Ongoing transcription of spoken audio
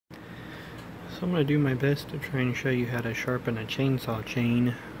So I'm going to do my best to try and show you how to sharpen a chainsaw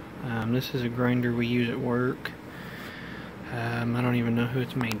chain. This is a grinder we use at work. I don't even know who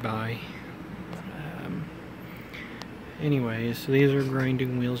it's made by. Anyways, so these are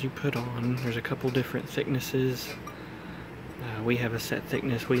grinding wheels you put on. There's a couple different thicknesses. We have a set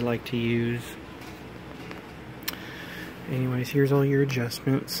thickness we like to use. Anyways, here's all your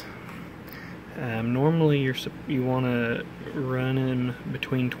adjustments. Normally you want to run in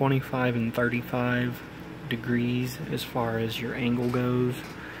between 25 and 35 degrees as far as your angle goes.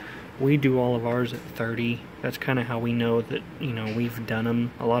 We do all of ours at 30. That's kind of how we know that, you know, we've done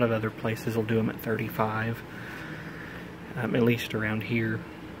them. A lot of other places will do them at 35, at least around here.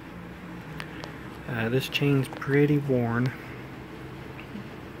 This chain's pretty worn.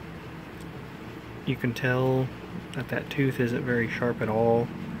 You can tell that that tooth isn't very sharp at all.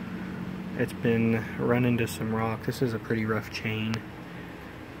 It's been run into some rock. This is a pretty rough chain.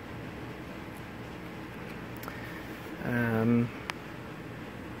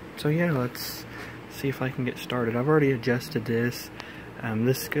 So yeah, let's see if I can get started. I've already adjusted this.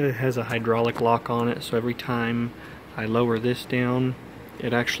 This has a hydraulic lock on it, so every time I lower this down,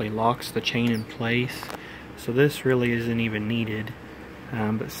 it actually locks the chain in place. So this really isn't even needed.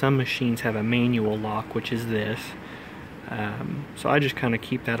 But some machines have a manual lock, which is this. So I just kind of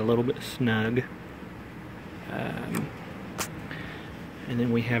keep that a little bit snug. And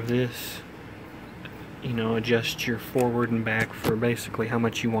then we have this, you know, adjust your forward and back for basically how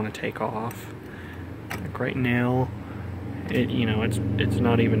much you want to take off. Like right now, it's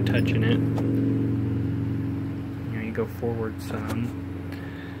not even touching it. You know, you go forward some,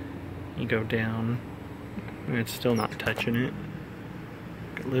 you go down, and it's still not touching it.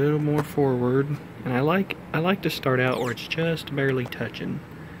 A little more forward, and I like to start out where it's just barely touching.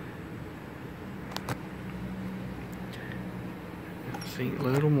 See, a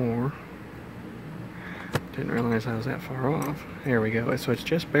little more. Didn't realize I was that far off. There we go. So it's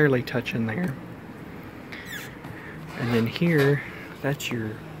just barely touching there. And then here, that's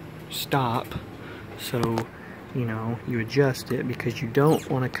your stop. So, you know, you adjust it because you don't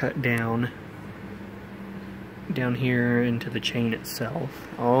want to cut down here into the chain itself.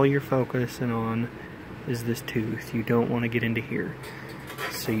 All you're focusing on is this tooth. You don't want to get into here.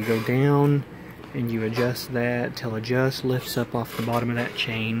 So you go down and you adjust that till it just lifts up off the bottom of that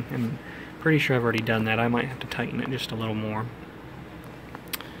chain. And I'm pretty sure I've already done that. I might have to tighten it just a little more.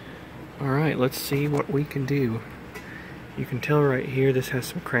 Alright, let's see what we can do. You can tell right here this has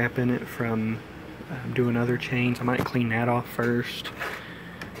some crap in it from doing other chains. I might clean that off first,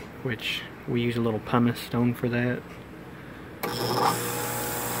 which we use a little pumice stone for that.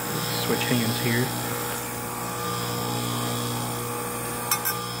 Switch hands here.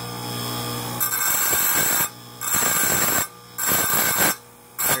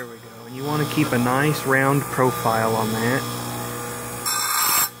 There we go. And you want to keep a nice round profile on that.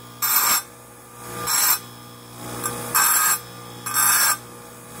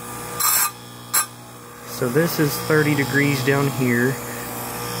 So this is 30 degrees down here.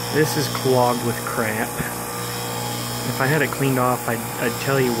 This is clogged with crap. If I had it cleaned off, I'd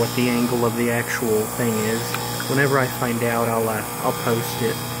tell you what the angle of the actual thing is. Whenever I find out, I'll post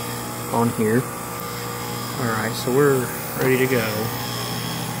it on here. Alright, so we're ready to go.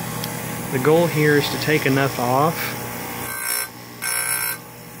 The goal here is to take enough off.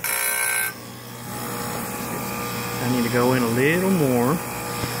 I need to go in a little more.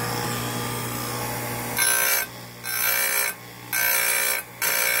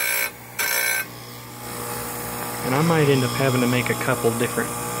 And I might end up having to make a couple different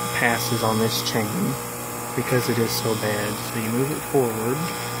passes on this chain because it is so bad. So you move it forward.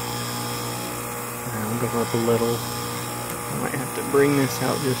 I'll go up a little. I might have to bring this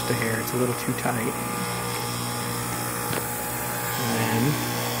out just a hair. It's a little too tight. And then,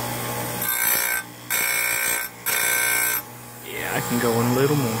 yeah, I can go in a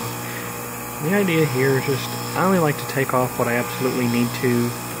little more. The idea here is just, I only like to take off what I absolutely need to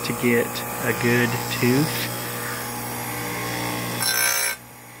get a good tooth.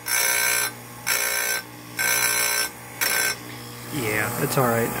 Yeah, it's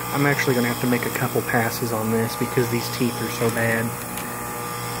alright. I'm actually going to have to make a couple passes on this because these teeth are so bad.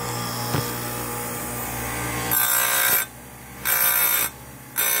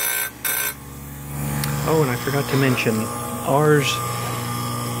 Oh, and I forgot to mention, ours,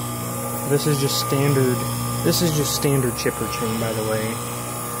 this is just standard chipper chain, by the way.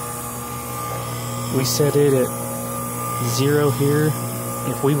 We set it at 0 here.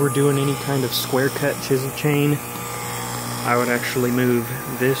 If we were doing any kind of square cut chisel chain, I would actually move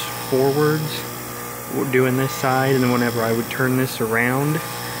this forwards, doing this side, and then whenever I would turn this around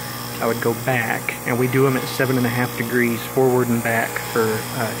to I would go back, and we do them at 7.5 degrees forward and back for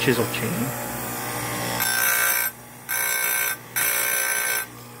chisel chain.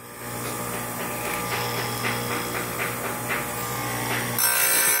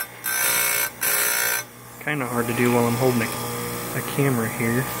 Kind of hard to do while I'm holding a camera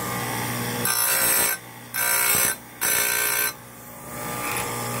here.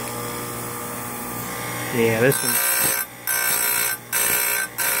 Yeah, this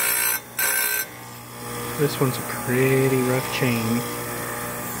one's a pretty rough chain.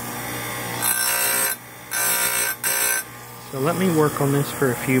 So let me work on this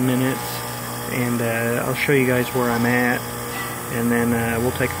for a few minutes, and I'll show you guys where I'm at, and then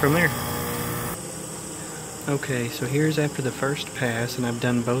we'll take it from there. Okay, so here's after the first pass, and I've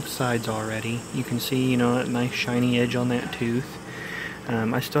done both sides already. You can see, you know, that nice shiny edge on that tooth.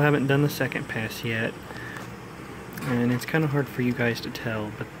 I still haven't done the second pass yet, and it's kind of hard for you guys to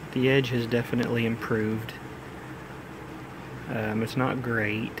tell, but the edge has definitely improved. It's not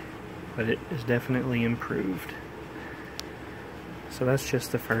great, but it is definitely improved. So that's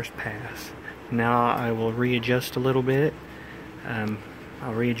just the first pass. Now I will readjust a little bit.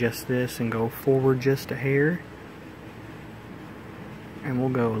 I'll readjust this and go forward just a hair, and we'll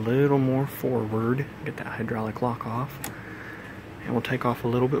go a little more forward, get that hydraulic lock off, and we'll take off a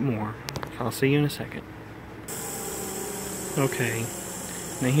little bit more. So I'll see you in a second. Okay,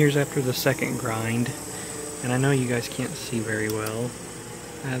 now here's after the second grind, and I know you guys can't see very well.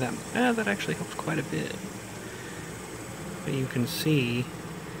 That actually helps quite a bit, but you can see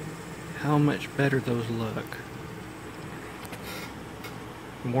how much better those look.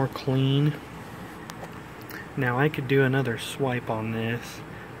 More clean. Now I could do another swipe on this,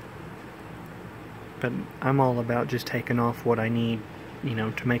 but I'm all about just taking off what I need, you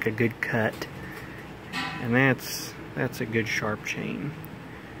know, to make a good cut, and that's a good sharp chain.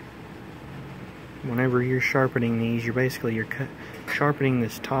 Whenever you're sharpening these, you're sharpening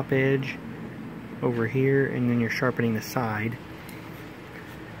this top edge over here, and then you're sharpening the side.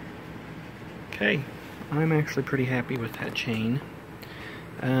 Okay, I'm actually pretty happy with that chain.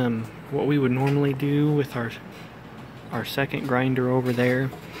 What we would normally do with our second grinder over there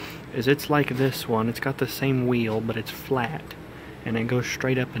is it's like this one. It's got the same wheel, but it's flat, and it goes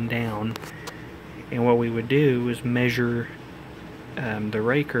straight up and down. And what we would do is measure the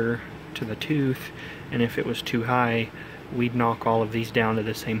raker to the tooth, and if it was too high, we'd knock all of these down to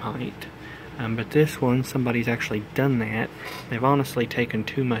the same height. But this one, somebody's actually done that. They've honestly taken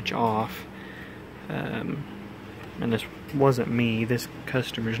too much off. And this wasn't me. This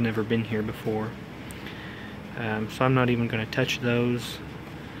customer's never been here before. So I'm not even going to touch those.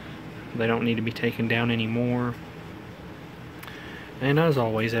 They don't need to be taken down anymore. And as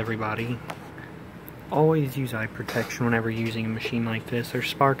always, everybody, always use eye protection whenever using a machine like this. There's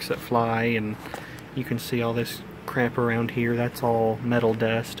sparks that fly, and you can see all this crap around here. That's all metal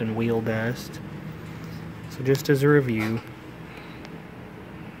dust and wheel dust. So just as a review,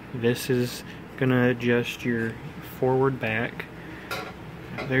 this is gonna adjust your forward back.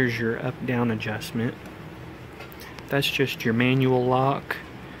 There's your up down adjustment. That's just your manual lock.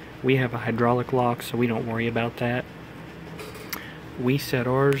 We have a hydraulic lock, so we don't worry about that. We set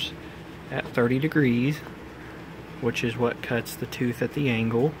ours at 30 degrees, which is what cuts the tooth at the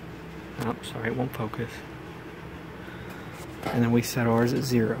angle. Oh, sorry, it won't focus. And then we set ours at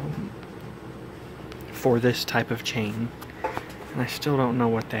 0 for this type of chain. And I still don't know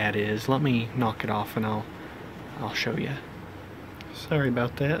what that is. Let me knock it off and I'll show you. Sorry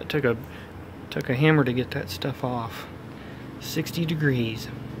about that. It took a hammer to get that stuff off. 60 degrees.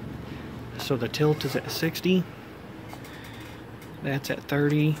 So the tilt is at 60. That's at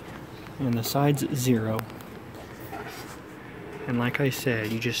 30. And the side's at 0. And like I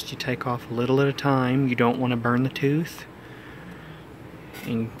said, you take off a little at a time. You don't want to burn the tooth.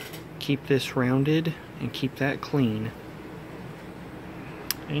 And keep this rounded and keep that clean.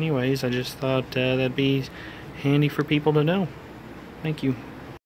 Anyways, I just thought that'd be handy for people to know. Thank you.